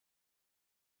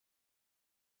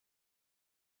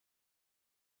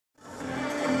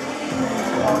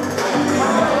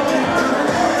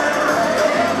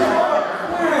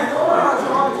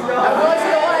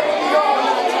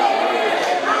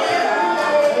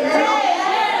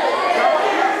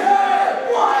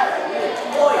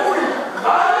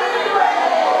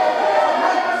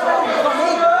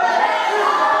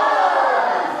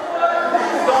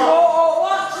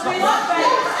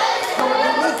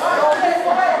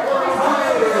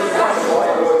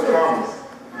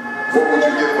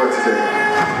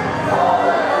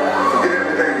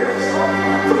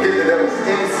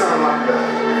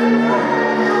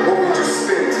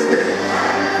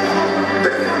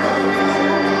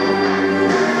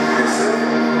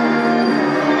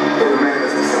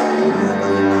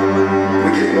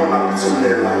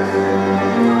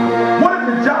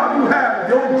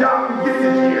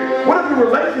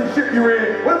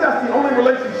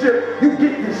you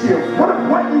get this year? What if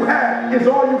what you have is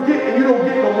all you get and you don't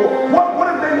get no more?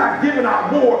 What if they're not giving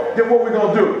out more than what we're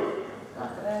going to do?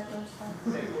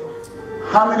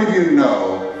 How many of you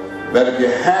know that if you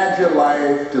had your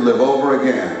life to live over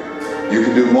again, you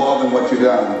can do more than what you've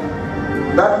done?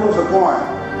 That proves the point.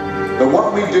 That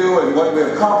what we do and what we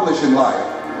accomplish in life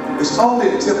is only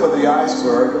the tip of the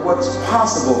iceberg of what's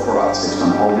possible for us. Based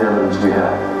on all the evidence we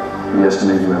have, we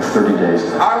estimate you have 30 days.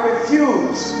 I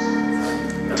refuse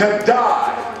to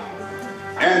die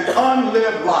an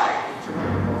unlived life.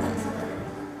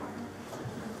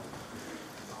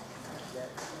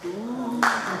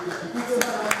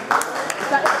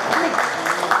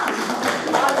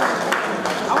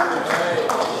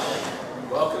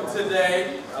 Welcome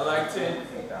today.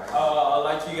 I'd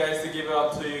like you guys to give it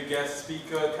up to your guest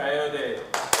speaker, Coyote.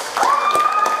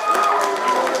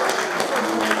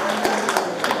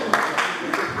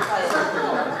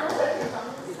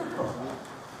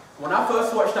 When I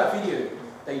first watched that video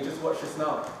that you just watched just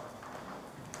now,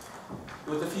 it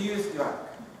was a few years back,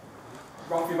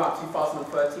 roughly about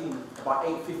 2013, about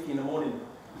 8:50 in the morning.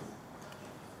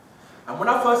 And when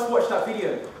I first watched that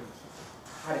video,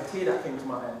 I had a tear that came to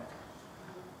my eye.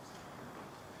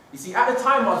 You see, at the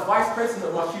time, I was vice president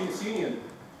of my students' union.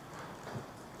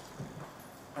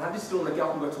 And I just didn't want to get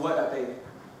up and go to work that day.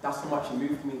 That's how much it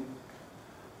moved me.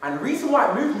 And the reason why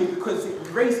it moved me, because it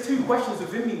raised two questions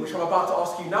within me, which I'm about to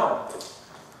ask you now.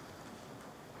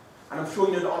 And I'm sure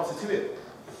you know the answer to it.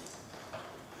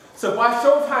 So by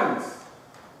show of hands,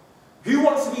 who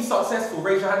wants to be successful?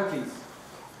 Raise your hand, please.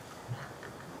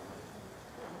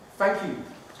 Thank you.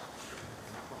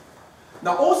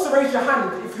 Now also raise your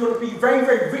hand if you want to be very,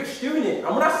 very rich doing it.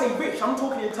 And when I say rich, I'm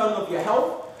talking in terms of your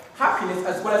health, happiness,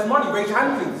 as well as money. Raise your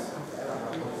hand, please.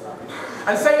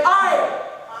 And say, I.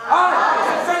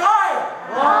 Say, I.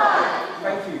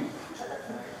 Thank you.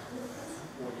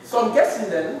 So I'm guessing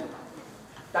then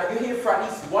that you're here for at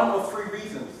least one or three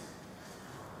reasons.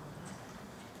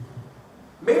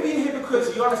 Maybe you're here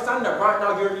because you understand that right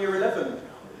now you're in year 11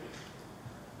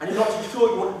 and you're not too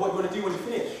sure what you want to do when you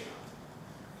finish.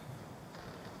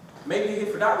 Maybe you're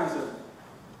here for that reason.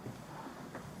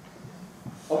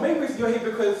 Or maybe you're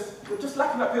here because you're just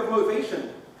lacking that bit of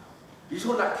motivation. You just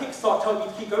want that kickstart telling you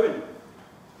to keep going.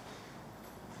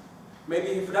 Maybe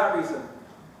you're here for that reason.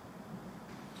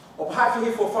 Or perhaps you're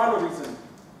here for a final reason.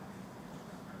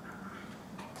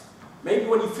 Maybe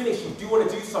when you finish, you do want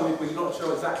to do something, but you're not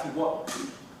sure exactly what.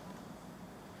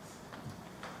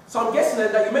 So I'm guessing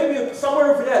that you may be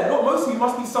somewhere over there. Not most of you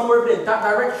must be somewhere over there in that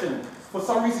direction. For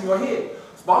some reason you're here.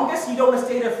 But I'm guessing you don't want to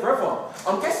stay there forever.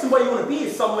 I'm guessing where you want to be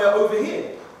is somewhere over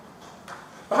here.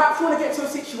 Perhaps you want to get to a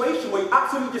situation where you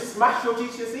absolutely just smash your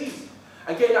GCSEs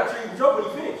and get that dream job when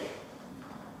you finish.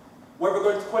 Whether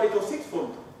going to college or sixth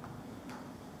form.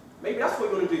 Maybe that's what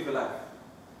you want to do for life.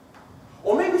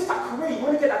 Or maybe it's that career, you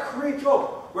want to get that career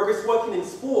job, whether it's working in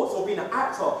sports or being an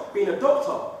actor, being a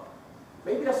doctor.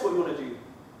 Maybe that's what you want to do.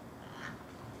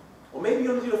 Or maybe you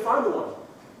want to do the final one.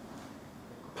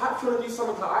 Perhaps you want to do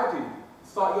something like I do,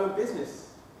 start your own business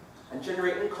and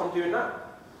generate income doing that.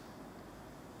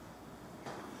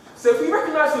 So if we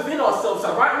recognize within ourselves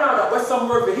that right now that we're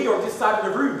somewhere over here on this side of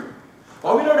the room,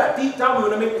 but we know that deep down we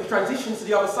want to make the transition to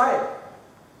the other side.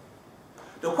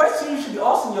 The question you should be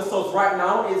asking yourselves right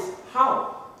now is,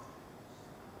 how?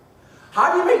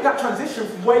 How do you make that transition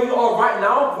from where you are right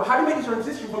now? How do you make the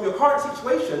transition from your current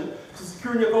situation to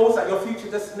securing your goals at your future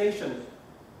destination?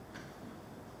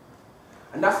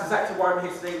 And that's exactly why I'm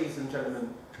here today, ladies and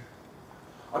gentlemen.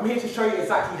 I'm here to show you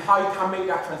exactly how you can make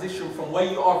that transition from where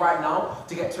you are right now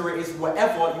to get to where it is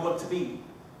wherever you want to be.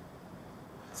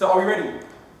 So are we ready?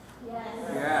 Yes.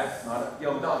 Yes.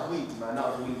 Yo, that was weak, man. That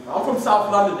was weak. I'm from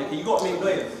South London, Nicky. You got to make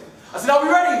noise. I said, are we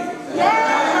ready? Yes.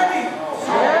 Are we ready?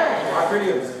 Yes. Alright,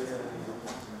 brilliant.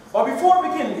 But before I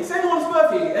begin, it's anyone's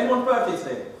birthday? Anyone's birthday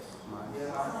today?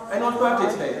 Anyone's birthday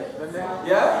today?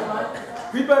 Yeah?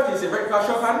 Whose birthday is it? Right, guys,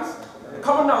 show of hands?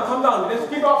 Come on down, come down. Let's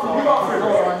give it up for it.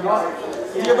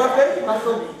 Is it your birthday? No?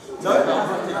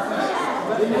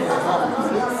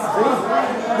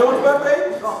 No one's birthday?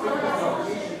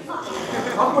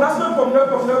 Uncle, that's no problem, no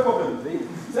problem, no problem.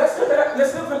 So let's look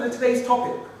at today's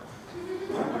topic.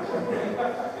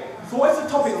 So what's the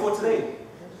topic for today?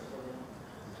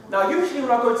 Now usually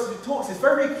when I go to the talks, it's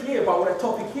very, very clear about what the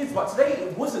topic is, but today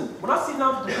it wasn't. When I sit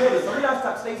down to prepare this, I realised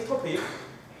that today's topic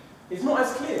is not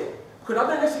as clear. Because I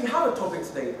don't necessarily have a topic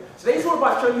today. Today's all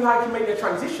about showing you how you can make the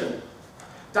transition.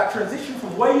 That transition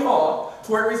from where you are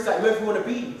to where it is that you want to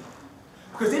be.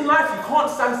 Because in life, you can't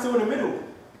stand still in the middle.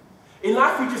 In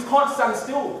life, you just can't stand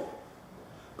still.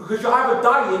 Because you're either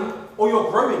dying or you're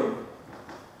growing.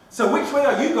 So which way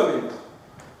are you going?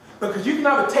 Because you can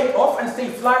either take off and stay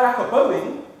fly like a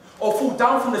Boeing, or fall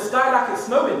down from the sky like it's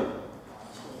snowing.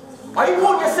 Are you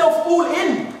putting yourself all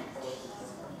in?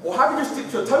 Or have you just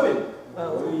dipped your toe in?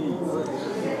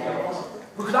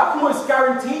 Because I can always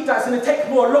guarantee that it's going to take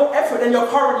more a lot of effort than you're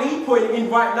currently putting in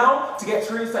right now to get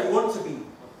to areas that you want to be.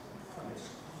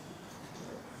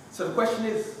 So the question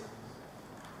is,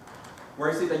 where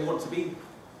is it that you want to be?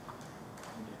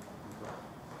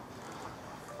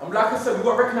 And like I said, we've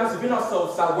got to recognize within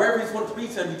ourselves that wherever we want to be,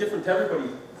 it's going to be different to everybody.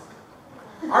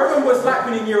 I remember what it's like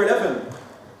being in year 11.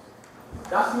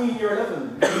 That's me in year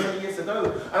 11, many years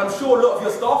ago. And I'm sure a lot of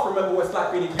your staff remember what it's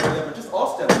like being in year 11. Just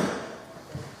ask them.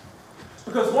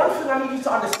 Because one thing I need you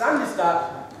to understand is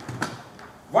that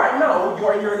right now,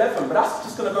 you're in year 11, but that's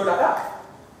just going to go like that.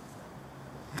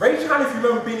 Raise your hand if you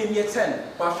remember being in year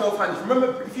 10, by show of hands.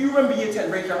 Remember, if you remember year 10,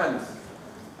 raise your hands.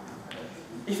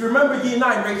 If you remember year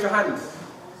 9, raise your hands.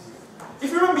 If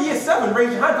you remember year 7,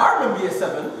 raise your hand. I remember year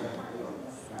 7.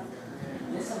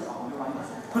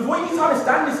 Because what you need to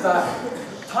understand is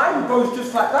that time goes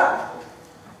just like that.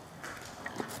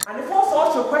 And if I was to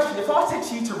ask you a question, if I said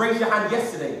to you to raise your hand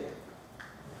yesterday,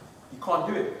 you can't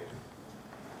do it.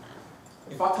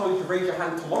 If I told you to raise your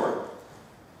hand tomorrow,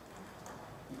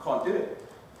 you can't do it.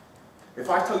 If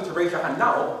I tell you to raise your hand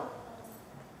now,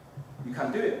 you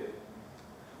can do it.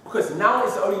 Because now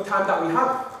is the only time that we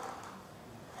have.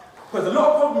 Because a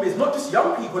lot of problem is not just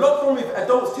young people, a lot of problem with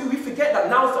adults too. We forget that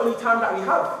now is the only time that we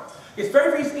have. It's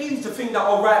very, very easy to think that,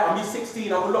 oh right, I'm only 16, I've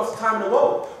got lots of time in the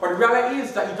world. But the reality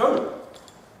is that you don't.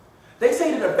 They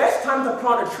say that the best time to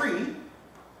plant a tree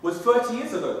was 30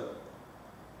 years ago.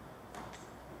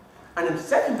 And the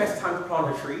second best time to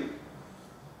plant a tree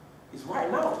is right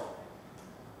now.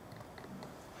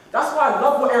 That's why I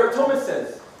love what Eric Thomas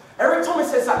says. Eric Thomas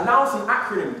says that now is an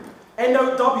acronym.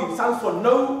 NOW stands for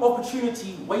no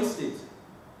opportunity wasted.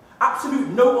 Absolute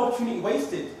no opportunity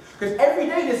wasted. Because every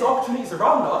day there's opportunities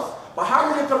around us, but how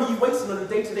many of them are you wasting on a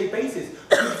day-to-day basis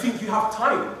because you think you have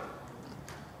time?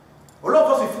 A lot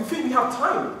of us, if we think we have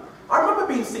time. I remember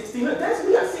being 16, look, there's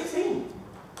me at 16.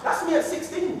 That's me at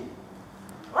 16.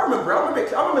 I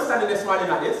remember standing there smiling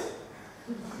like this.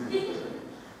 Can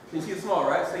you see the smile,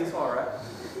 right? Same smile, right?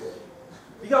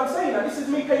 You know what I'm saying? Now, this is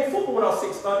me playing football when I was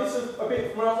 6. This is a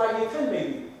bit when I was like year 10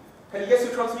 maybe. Can you guess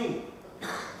which one's me?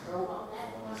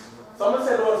 Someone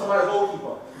said the one's my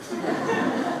goalkeeper.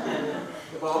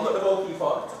 Well, I'm not the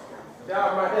goalkeeper. Yeah,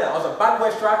 I'm right there. I was a bad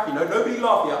boy striker, you know. Nobody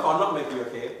laughed here. I can't not make you,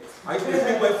 okay? I used to be a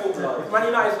big boy footballer. If Man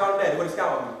United's down there, they're going to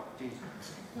scout at me.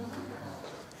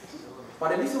 But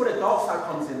then this is where the dark side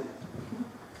comes in.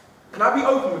 Can I be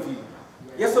open with you?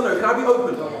 Yes or no? Can I be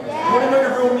open? Yeah. You want to know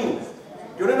the real me?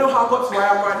 You want to know how I got to where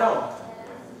I am right now?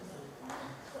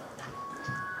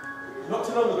 Not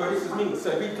too long ago, this is me.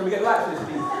 So can we get lights for this,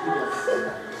 please?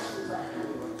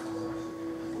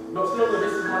 Not too long ago,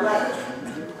 this is my life.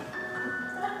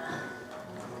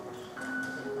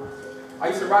 I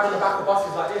used to ride on the back of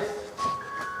buses like this.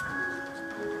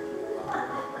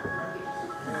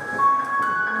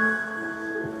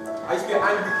 I used to be an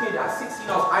angry kid. At 16,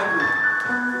 I was angry.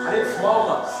 I didn't smile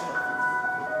much.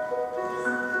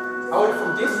 I went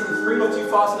from this in spring of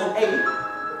 2008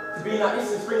 to being like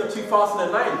this in spring of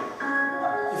 2009.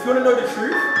 If you want to know the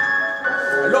truth,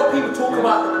 a lot of people talk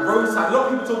about the roadside, a lot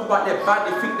of people talk about they're bad,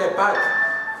 they think they're bad.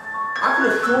 I can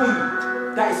assure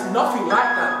you that it's nothing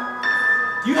like that.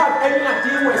 Do you have any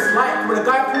idea what it's like when a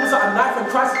guy pulls out a knife and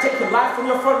tries to take your life from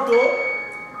your front door?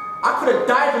 I could have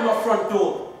died on my front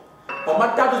door, but my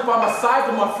dad was by my side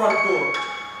on my front door.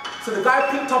 So the guy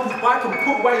picked up his bike and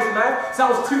put away his knife, so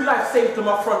that was 2 lives saved on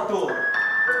my front door.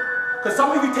 Because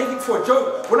some of you take it for a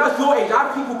joke. When I was your age, I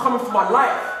had people coming for my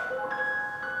life.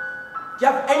 Do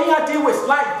you have any idea what it's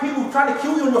like, people trying to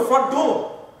kill you on your front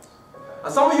door?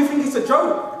 And some of you think it's a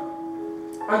joke.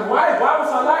 And why? Why was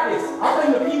I like this? I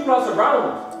blame the people I was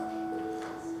around.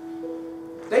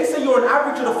 They say you're an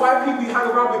average of the 5 people you hang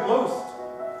around with most.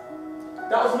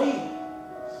 That was me.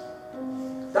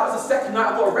 That was the second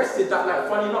night I got arrested that night,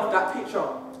 funny enough, that picture.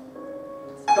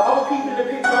 The other people in the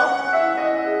picture,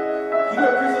 he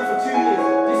went to prison for 2 years.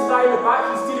 This guy in the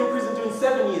back, he's still in prison doing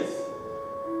 7 years.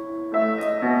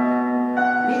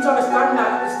 You need to understand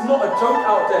that it's not a joke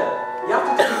out there. You have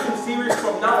to take things serious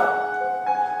from now.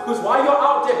 Because while you're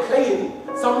out there playing,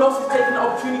 someone else is taking the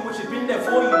opportunity which has been there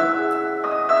for you.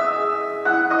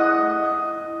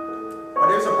 But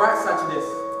there's a bright side to this.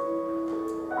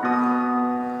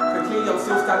 Clearly, I'm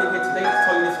still standing here today to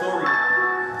tell you this story.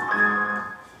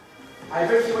 I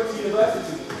eventually went to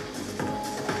university.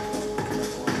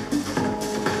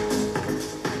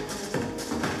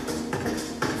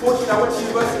 Fortunately, I went to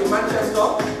university in Manchester.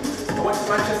 I went to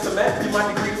Manchester Met, did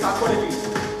my degree in psychology.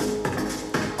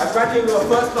 I graduated with a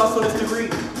first class honours degree.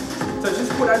 So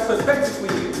just put that in perspective for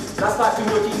you, that's like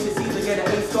doing your GCSEs and getting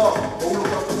an A star all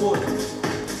across the board.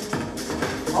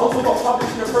 I also got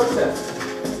published in the process.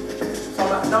 So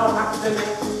I'm now an academic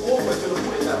author, going to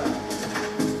put it down.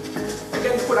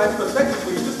 Again, to put that in perspective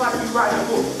for you, just like you writing a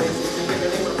book, basically, and get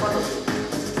your name in front of it.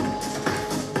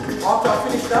 After I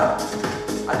finished that,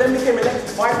 I then became elected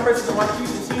Vice President of my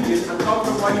students' union and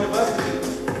governor of my university.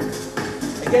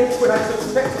 Again, to put that into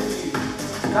perspective for you,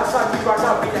 that's like you right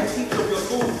now being a teacher of your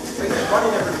school, basically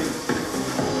running everything.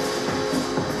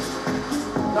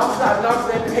 And after that, now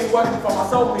I became working for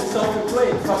myself, being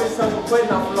self-employed. So I've been self-employed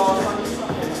now for the last...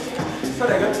 So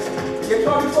there you go. Yeah,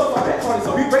 Charlie Sloth, I met Charlie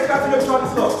Sloth. We break out to know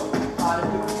Charlie Sloth. I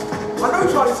know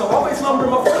Charlie Sloth, I've got his number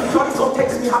in my phone. Charlie Sloth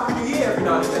texts me Happy New Year every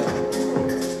now and then.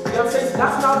 You know what I'm saying? So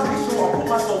that's now the issue I put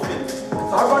myself in.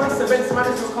 So I run this events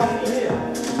management company here.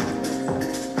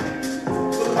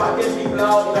 It's all about getting people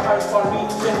out, you know, having fun,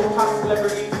 meeting general type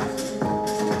celebrities.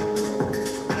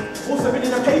 I've also been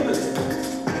in the papers.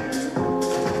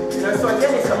 You know, so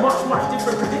again, it's a much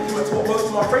different predicament to what most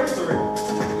of my friends are in.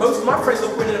 Most of my friends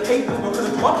are putting in the papers because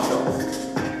of mug shots.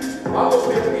 I've got to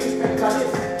put in the papers like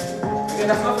this. Again,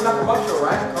 that's nothing like a mug shot,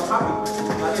 right? I'm happy.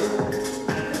 Like this.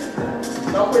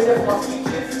 Now I'm putting there for my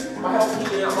speeches, my health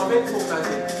meeting, and my mental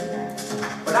organisation.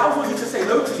 But that was what you could say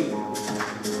locally.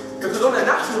 Because on a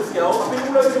national scale, I've been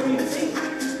all over the BBC.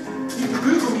 You can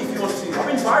Google me if you want to. I've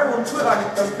been viral on Twitter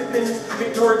and flipping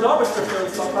Victoria Derbyshire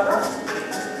and stuff like that.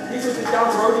 This was just down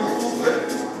the road in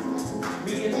Stretford.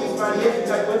 Media teams around here, you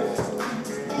guys went.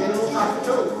 Getting all types of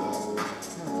shows.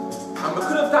 And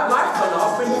because of that lifestyle,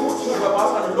 I've been fortunate where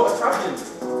I've done a lot of travelling.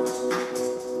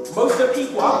 Most of the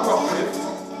people I grew up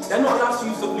with, they're not allowed to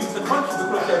use the country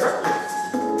because of their records.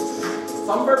 So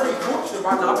I'm very, very fortunate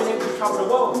right now. I've been able to travel the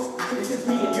world. This is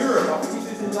me in Europe. I think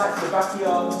this is in like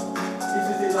Slovakia. This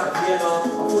is in like Vienna. I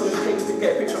thought it would take to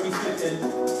get a picture of me slipping.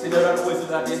 So they don't always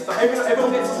look like this. So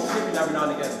everyone gets some slipping every now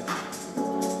and again.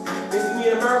 This is me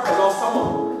in America last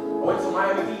summer. I went to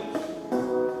Miami Beach.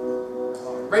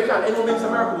 Break down, anyone been to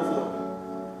America before?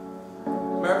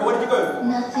 America, where did you go?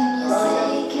 Nothing you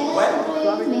say can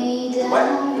bring me down. Where?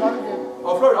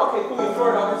 Oh, Florida. Okay, cool. In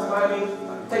Florida, I went to Miami.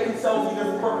 Taking selfies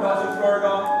with crocodiles in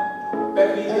Florida.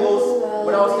 Beverly Hills.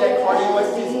 When I was there, Kanye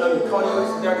West is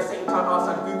there at the same time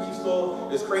outside the Gucci store.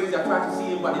 It was crazy. I tried to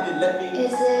see him, but they didn't let me. Been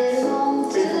to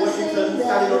Washington,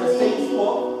 standing on the same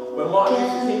spot where Martin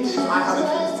Luther King did his I Have a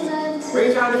Dream speech.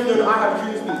 Raise your hand if you know the I Have a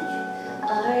Dream speech.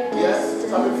 Yeah?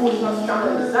 So I've been fortunate enough to stand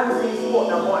on the exact same spot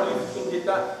that Martin Luther King did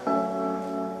that.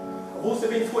 I've also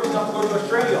been fortunate enough to go to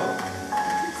Australia.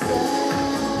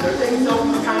 They're taking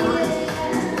selfies with kangaroos.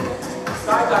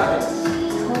 Skydiving.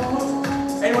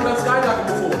 Anyone done skydiving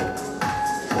before?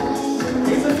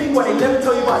 Here's the thing what they never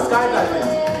tell you about skydiving.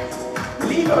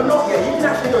 Believe it or not, yeah, you can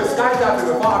actually go skydiving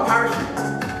without a parachute.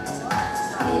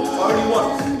 Only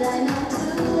once.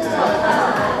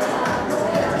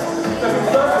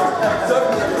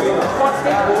 Surfing is great. I can't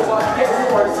skateboard, but I can get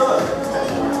water and surf.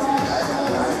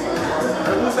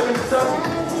 And I'm also into surfing.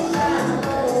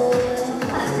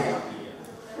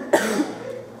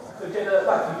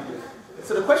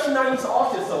 So the question now you need to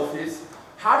ask yourself is,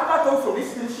 how did I go from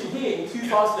this position here in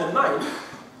 2009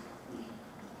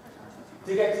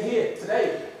 to get to here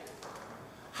today?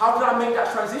 How did I make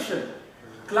that transition?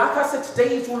 Like I said,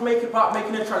 today is all about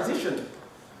making a transition.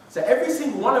 So every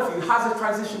single one of you has a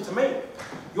transition to make.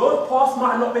 Your past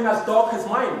might have not been as dark as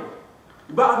mine.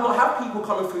 You might have not had people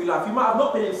coming through your life. You might have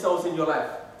not been in cells in your life.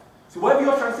 So whatever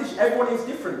your transition, everyone is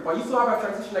different, but you still have a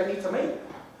transition they need to make.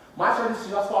 My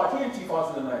transition, I started here in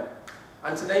 2009.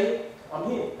 And today, I'm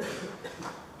here.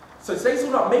 So today's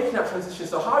all about making that transition.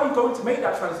 So how are you going to make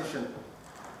that transition?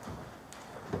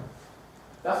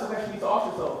 That's the question you need to ask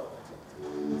yourself.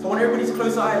 So I want everybody to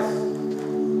close their eyes.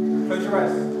 Close your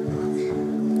eyes.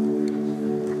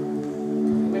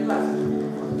 Relax.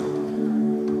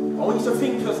 I want you to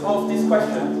think of this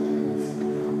question.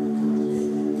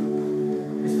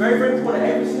 It's very, very important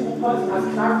that every single person has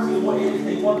clarity on what it is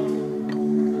they want.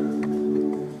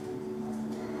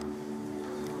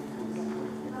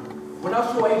 When I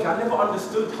was your age, I never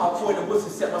understood how important it was to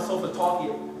set myself a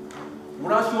target.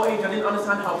 When I was your age, I didn't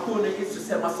understand how important it is to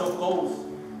set myself goals.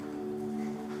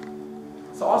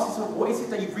 So ask yourself, what is it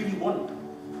that you really want?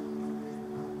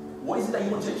 What is it that you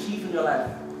want to achieve in your life?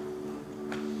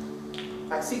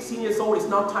 At 16 years old, it's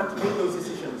now time to make those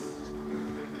decisions.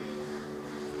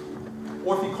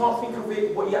 Or if you can't think of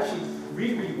it, what you actually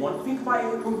really want, think about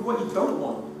it with what you don't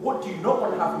want. What do you not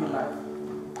want to have in your life?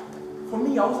 For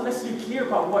me, I wasn't necessarily clear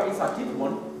about what it is I did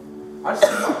want. I just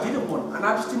knew what I didn't want, and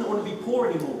I just didn't want to be poor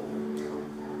anymore.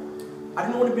 I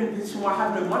didn't want to be in a position where I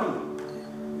had no money.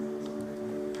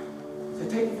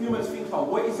 take a few minutes to think about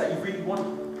what it is that you really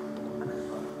want.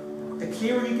 The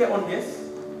clearer you get on this,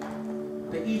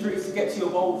 the easier it is to get to your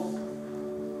goals.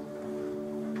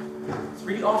 So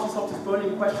really ask yourself this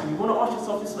burning question. You want to ask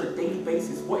yourself this on a daily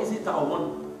basis. What is it that I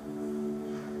want?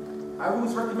 I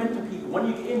always recommend to people, when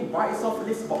you get in, write yourself a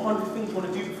list of 100 things you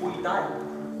want to do before you die.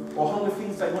 Or 100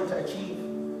 things that you want to achieve.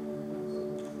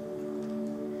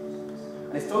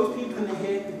 And it's those people in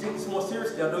here who take this more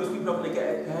seriously, are those people who are going to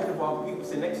get ahead of other people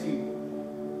sitting next to you.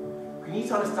 You need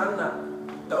to understand that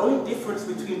the only difference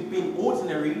between being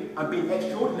ordinary and being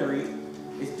extraordinary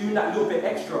is doing that little bit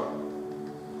extra.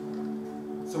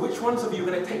 So which ones of you are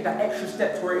going to take that extra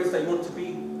step to where it is that you want to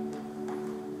be?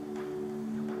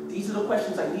 These are the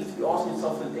questions that you need to be asking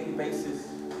yourself on a daily basis.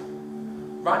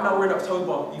 Right now we're in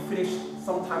October, you finished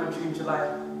sometime in June, July.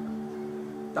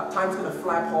 That time's going to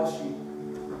fly past you.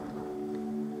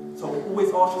 So always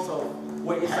ask yourself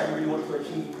what it is that you really want to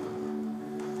achieve.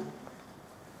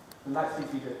 And that's it,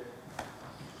 DJ.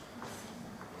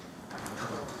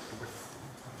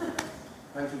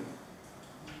 Thank you.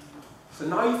 So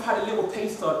now you've had a little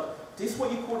taster. This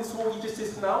what you call this, what you just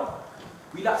did now?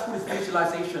 We like to call this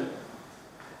visualization.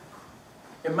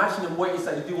 Imagining what it is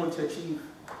that you do want to achieve.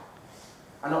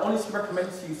 And I honestly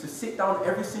recommend to you to sit down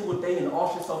every single day and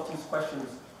ask yourself these questions.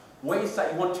 What is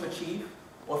that you want to achieve?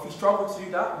 Or if you struggle to do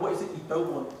that, what is it you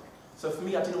don't want? So for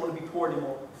me, I didn't want to be poor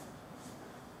anymore.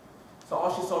 So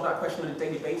ask yourself that question on a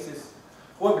daily basis.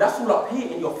 However, that's all up here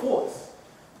in your thoughts.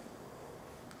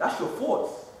 That's your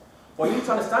thoughts. But you need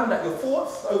to understand that your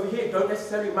thoughts over here don't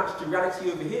necessarily match the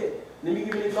reality over here. Let me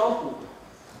give you an example.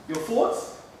 Your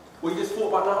thoughts, what you just thought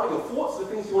about now, your thoughts, the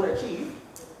things you want to achieve,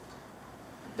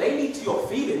 they lead to your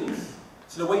feelings,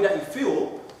 to the way that you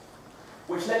feel,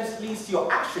 which then leads to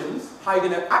your actions, how you're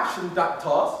going to action that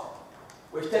task,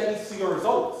 which then leads to your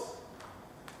results.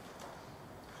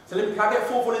 So can I get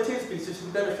 4 volunteers, please, just to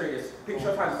demonstrate this? Picture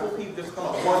of hands, 4 people just come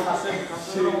up. 1 person,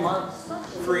 2,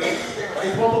 3.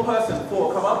 There's 1 more person,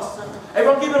 4, come up.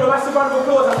 Everyone give them a massive round of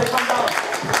applause as they come down.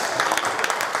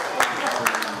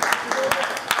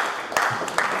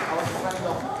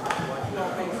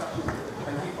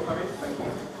 Thank you for coming. Thank you.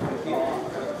 Thank you.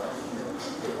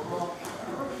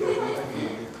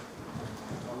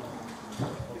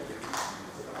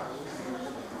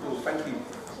 Thank you.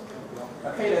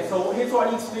 Okay then, so here's what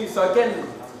I need to do. So again,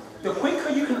 the quicker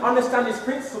you can understand this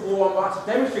principle I'm about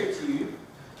to demonstrate to you,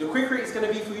 the quicker it's going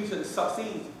to be for you to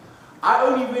succeed. I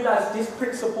only realized this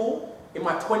principle in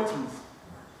my 20s,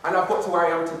 and I've got to where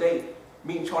I am today.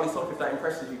 Me and Charlie Sock, if that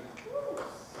impresses you.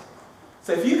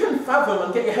 So if you can fathom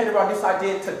and get your head around this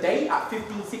idea today at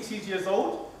 15, 16 years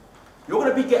old, you're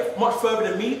going to get much further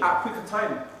than me at quicker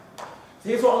time. So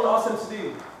here's what I'm going to ask them to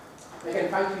do. Again,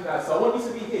 thank you guys. So I want you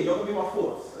to be here. You're going to be my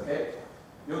thoughts, okay?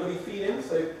 You're going to be feeling,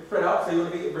 so spread out, so you're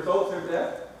going to be results over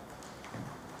there.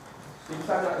 So you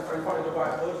stand out in front of the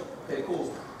whiteboard. Okay,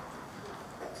 cool.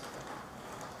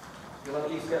 You'll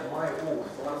at least get my all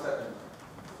for 1 second.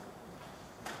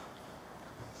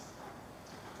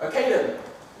 Okay then.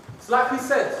 So like we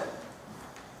said,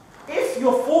 if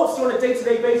your thoughts on a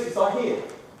day-to-day basis are here,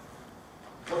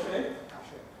 what's your name?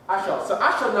 Asher. So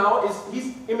Asher now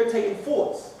he's imitating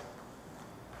thoughts.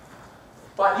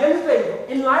 But at the end of the day,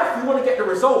 in life, you want to get the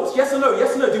results. Yes or no?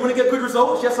 Yes or no? Do you want to get good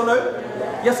results? Yes or no?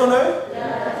 Yes, yes or no?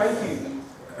 Yes. Thank you.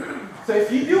 So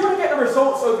if you do want to get the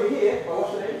results over here,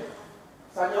 what's your name?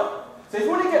 Sanya. So if you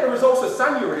want to get the results that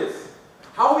Sanya is,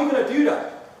 how are we going to do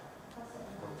that?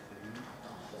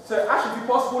 So Asher, if you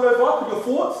pass the ball over, could your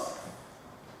thoughts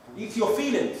lead to your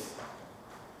feelings?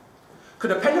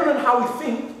 Because depending on how we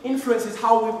think, influences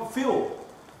how we feel.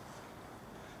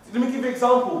 So let me give you an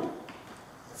example.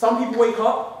 Some people wake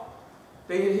up,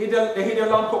 they hear their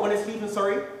alarm clock when they're sleeping,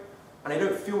 and they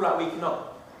don't feel like waking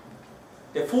up.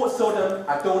 Their thoughts tell them,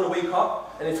 I don't want to wake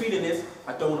up, and their feeling is,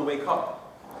 I don't want to wake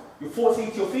up. Your thoughts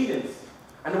lead to your feelings.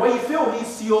 And the way you feel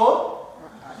leads to your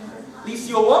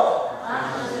what?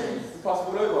 Actions. Pass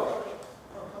the ball over.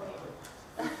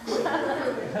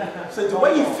 So the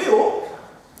way you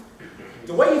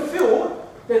feel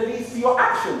then leads to your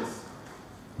actions.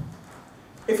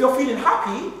 If you're feeling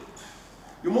happy,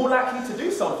 you're more likely to do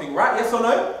something, right? Yes or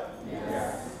no?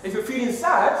 Yes. If you're feeling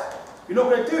sad, you're not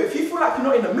going to do it. If you feel like you're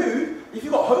not in the mood, if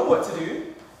you've got homework to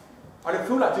do, I don't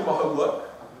feel like doing my homework,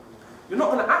 you're not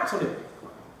going to act on it.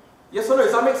 Yes or no?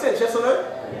 Does that make sense? Yes or no?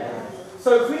 Yes.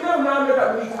 So if we now know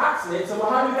that we need to act on it, so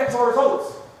how do we get to our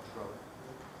results?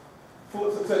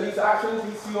 So these actions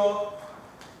lead to your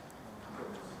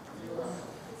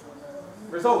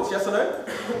results, yes or no?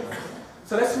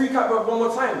 So let's recap one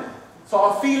more time. So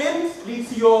our feelings lead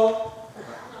to your...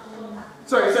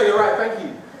 Sorry, you're right, thank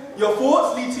you. Your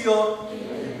thoughts lead to your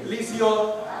Licio.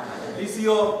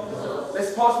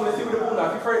 Let's pass one. Let's see with the ball now.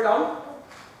 If you throw it down.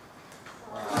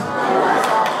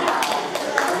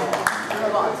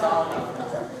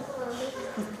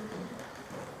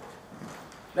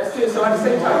 Let's do it so at the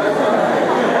same time.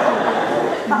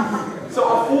 So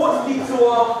our forwards,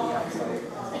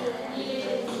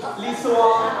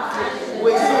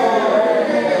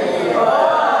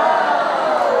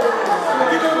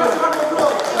 Give them a round of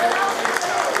applause.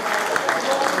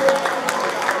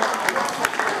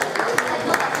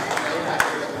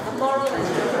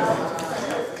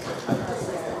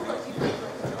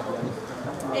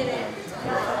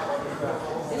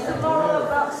 It's the moral of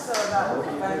that, sir, that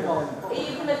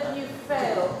even if you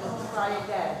fail, try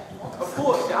again. Of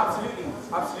course, yeah, absolutely.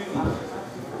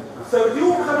 So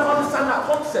you all kind of understand that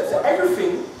concept. So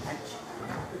everything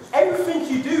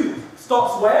you do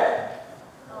starts where?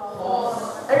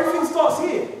 Everything starts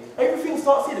here.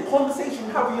 The conversation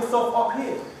you have with yourself up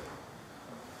here.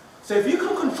 So if you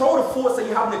can control the thoughts that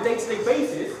you have on a day-to-day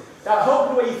basis, that help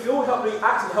the way you feel, help the way you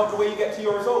act, and help the way you get to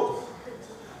your results.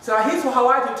 So now here's how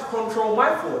I do to control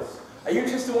my thoughts. Are you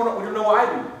interested in what you know what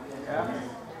I do? Yeah.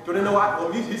 Do you want to know what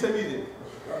music? You said music.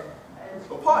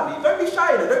 Well, partly. Don't be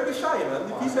shy,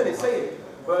 man. If you said it, say it.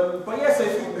 But yeah, so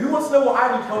who wants to know what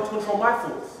I do to help control my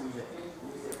thoughts?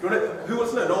 Who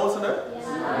wants to know? No one wants to know?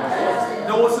 Yes.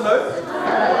 No one wants to know?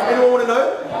 Anyone want to know?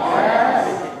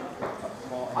 Yes.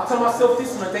 I tell myself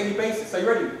this on a daily basis. Are you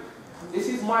ready? This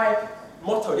is my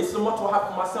motto. This is the motto I have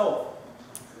for myself.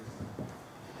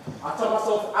 I tell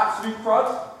myself absolute crud,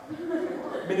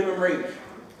 minimum rage.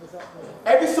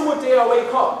 Every single day I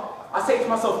wake up, I say to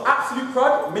myself absolute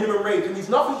crud, minimum rage. And it's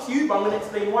nothing to you, but I'm going to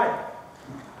explain why.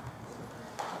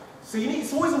 So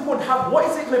it's always important to have what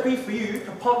is it going to be for you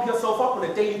to pump yourself up on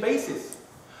a daily basis.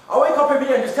 I wake up every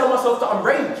day and just tell myself that I'm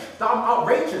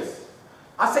outrageous.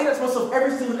 I say that to myself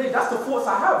every single day. That's the thoughts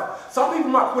I have. Some people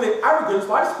might call it arrogance,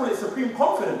 but I just call it supreme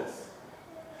confidence.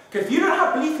 Because if you don't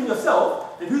have belief in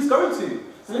yourself, then who's going to?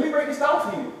 So let me break this down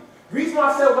for you. The reason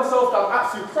why I say to myself that I'm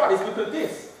absolute crud is because of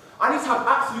this. I need to have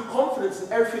absolute confidence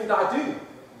in everything that I do.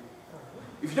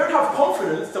 If you don't have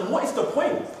confidence, then what is the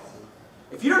point?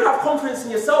 If you don't have confidence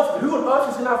in yourself, then who on earth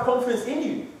is going to have confidence in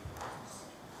you?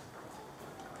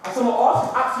 And so my art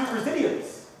is absolute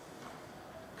resilience.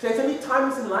 Because there's only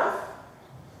times in life,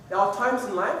 there are times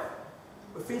in life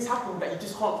where things happen that you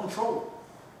just can't control.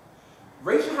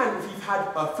 Raise your hand if you've had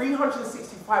a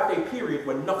 365-day period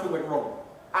where nothing went wrong.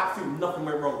 Absolutely nothing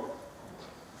went wrong.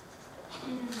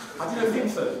 I don't think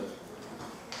so.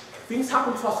 Things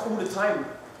happen to us all the time.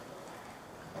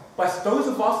 But it's those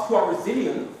of us who are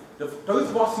resilient, those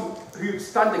of us who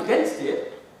stand against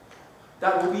it,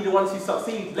 that will be the ones who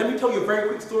succeed. Let me tell you a very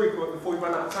quick story before we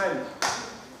run out of time.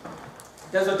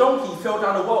 There's a donkey fell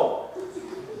down a well.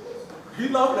 You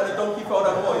laughed at a donkey fell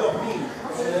down a well, you're mean. A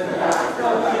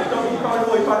donkey fell down a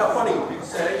well, you find that funny.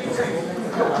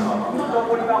 Don't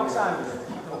worry about time.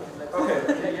 Okay.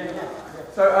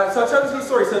 So I'll tell you the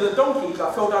story. So the donkey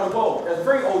that fell down a well, it was a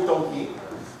very old donkey.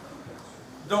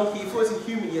 The donkey, if it was in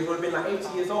human years, would have been like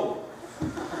 80 years old.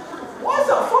 Why is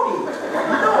that funny? No,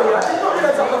 yeah, I did not know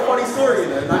that's like a funny story, you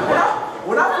know. Like,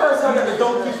 when I first heard that the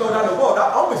donkey fell down the well,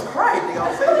 I almost cried, you know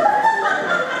what I'm saying?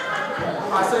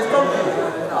 Alright, so it's donkey.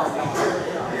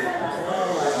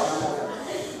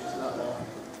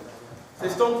 So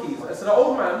it's donkeys. So the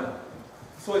old man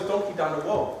saw his donkey down the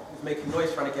well. He was making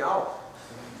noise trying to get out.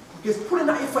 He was pulling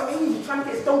at it for ages, trying to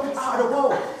get his donkey out of the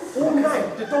well. All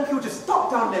night, the donkey would just stuck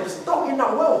down there, just stuck in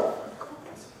that well.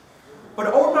 But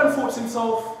the old man thought to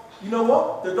himself, you know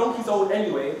what? The donkey's old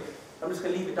anyway. I'm just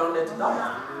going to leave it down there to die.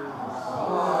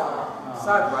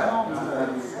 Sad, right?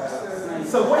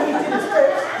 So what he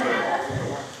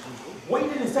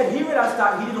did instead, he realized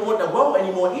that he didn't want the well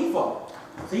anymore either.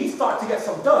 So he started to get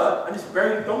some dirt and just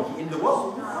buried the donkey in the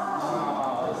well.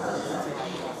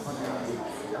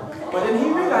 But then he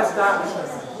realized that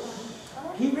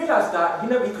he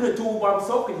couldn't do it all by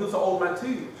himself because he was an old man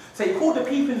too. So he called the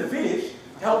people in the village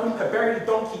to help him to bury the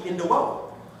donkey in the well.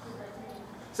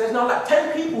 So there's now like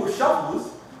 10 people with shovels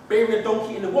burying the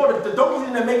donkey in the well. The donkey's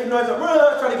in there making noise like,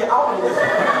 trying to get out of it.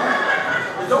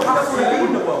 The donkey doesn't want to be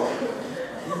in the well.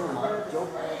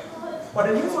 But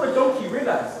then here's what the donkey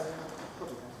realized.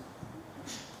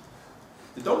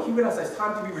 The donkey realized that it's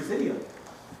time to be resilient.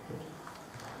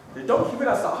 The donkey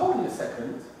realized that, hold on a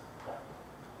second,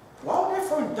 while they're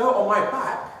throwing dirt on my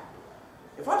back,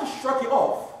 if I just shrug it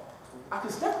off, I can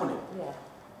step on it. Yeah.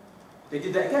 They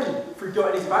did that again. Threw dirt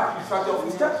on his back, he shrugged it off,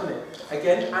 he stepped on it.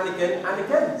 Again and again and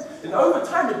again. Then over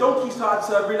time, the donkey started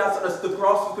to realize that the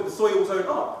grass, the soil was going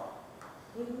up.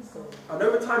 And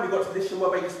over time, he got to a position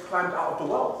where he just climbed out of the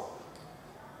well.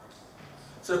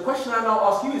 So the question I now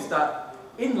ask you is that,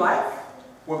 in life,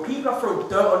 when people are throwing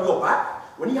dirt on your back,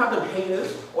 when you have them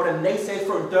haters or the naysayers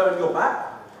throwing dirt on your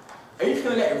back, are you just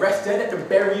going to let it rest there, let them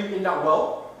bury you in that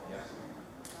well?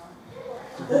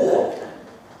 Or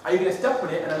are you going to step on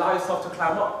it and allow yourself to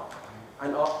climb up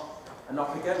and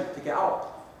up again to get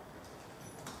out?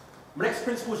 My next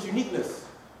principle is uniqueness.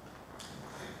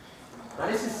 Now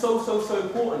this is so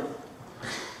important.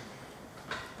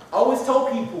 I always tell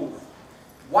people,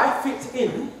 why fit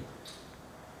in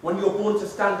when you're born to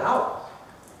stand out?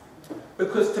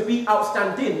 Because to be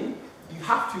outstanding, you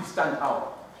have to stand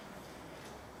out.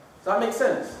 Does that make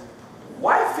sense?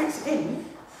 Why fit in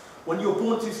when you're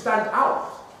born to stand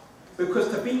out? Because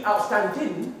to be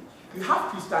outstanding, you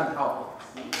have to stand out.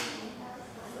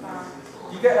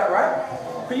 You get that,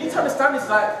 right? But you need to understand this,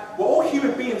 like, we're all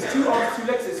human beings, 2 arms, 2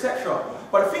 legs, etc.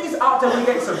 But the thing is, out there when you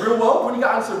get into the real world, when you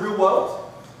get into the real world,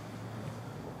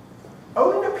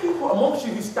 only the people amongst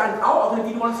you who stand out are going to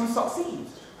be the ones who succeed.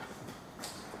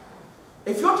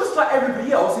 If you're just like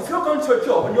everybody else, if you're going to a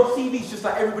job and your CV is just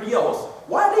like everybody else,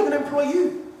 why are they going to employ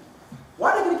you?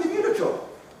 Why are they going to give you the job?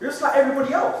 You're just like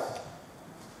everybody else.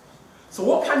 So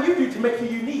what can you do to make you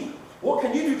unique? What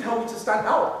can you do to help you to stand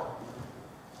out?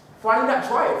 Finding that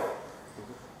drive.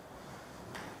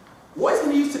 What is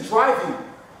going to use to drive you?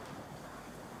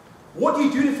 What do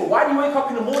you do it for? Why do you wake up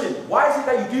in the morning? Why is it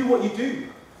that you do what you do?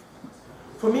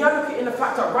 For me, I look at it in the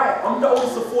fact that, right, I'm the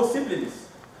oldest of 4 siblings.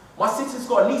 My sister's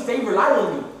got a niece, they rely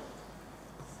on me.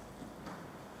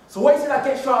 So what is it that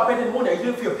gets you out of bed in the morning? Are you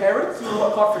doing it for your parents? You want to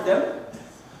work hard for them?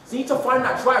 So you need to find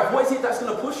that drive. What is it that's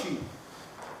going to push you?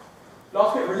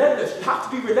 Last bit, relentless. You have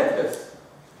to be relentless.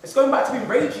 It's going back to being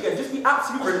rage again. Just be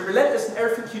absolutely relentless in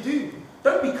everything you do.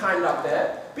 Don't be kind up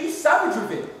there. Be savage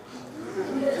with it.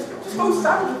 Just go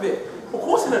savage with it. Of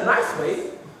course in a nice way.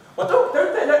 But don't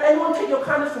let anyone take your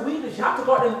kindness for weakness. You have to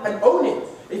go out and own it.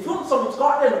 If you want something, go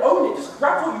out there and own it. Just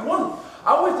grab what you want.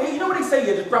 You know what they say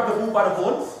here? Just grab the bull by the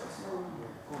horns.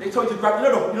 They told you to grab, you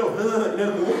know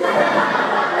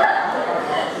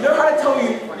how they tell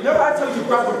you to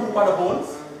grab the bull by the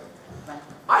horns?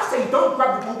 I say don't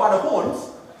grab the bull by the horns.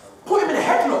 Put him in a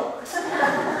headlock.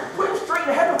 Put him straight in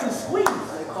a headlock and squeeze. Do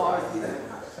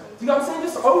you know what I'm saying?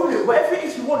 Just own it. Whatever it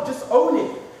is you want, just own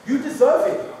it. You deserve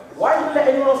it. Why are you going to let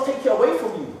anyone else take it away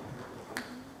from you?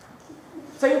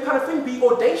 Same kind of thing, be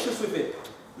audacious with it.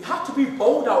 You have to be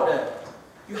bold out there.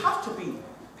 You have to be.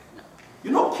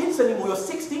 You're not kids anymore, you're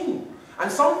 16.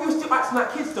 And some of you are still acting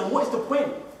like kids, then what is the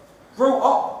point? Grow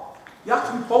up. You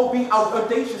have to be bold, be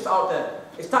audacious out there.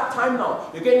 It's that time now.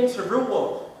 You're getting into the real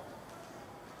world.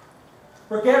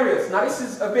 Gregarious. Now this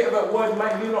is a bit of a word you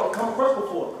might not have come across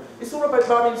before. It's all about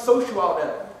being social out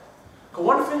there. Because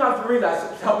one thing I've realized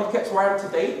that helped me get to where I am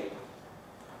today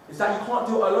is that you can't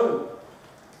do it alone.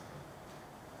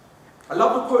 I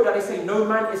love the quote that they say, no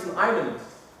man is an island.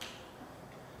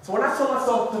 So when I tell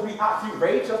myself to be absolute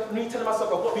rage, I need to tell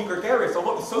myself I've got to be gregarious, I've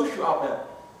got to be social out there.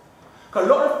 Because a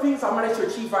lot of the things I managed to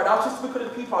achieve right now is just because of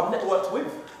the people I've networked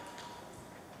with.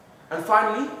 And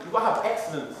finally, you've got to have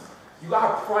excellence. You've got to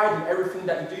have pride in everything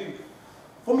that you do.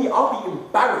 For me, I'll be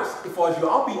embarrassed if I was you.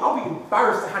 I'll be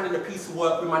embarrassed to hand in a piece of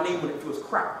work with my name on it if it was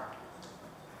crap.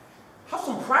 Have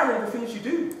some pride in the things you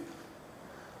do.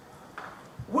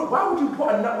 Why would you put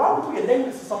your name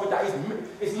next to something that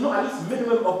is not at least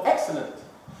minimum of excellent?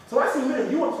 So when I say minimum,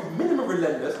 you want to be minimum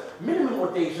relentless, minimum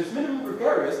audacious, minimum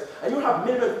gregarious, and you have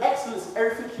minimum excellence in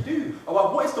everything you do.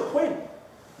 About what is the point?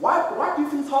 Why do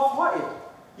things half-hearted?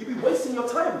 You'd be wasting your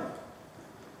time.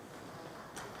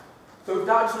 So with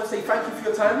that, I just want to say thank you for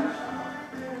your time.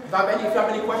 If you have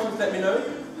any questions, let me know.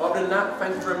 Other than that,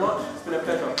 thank you very much. It's been a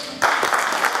pleasure.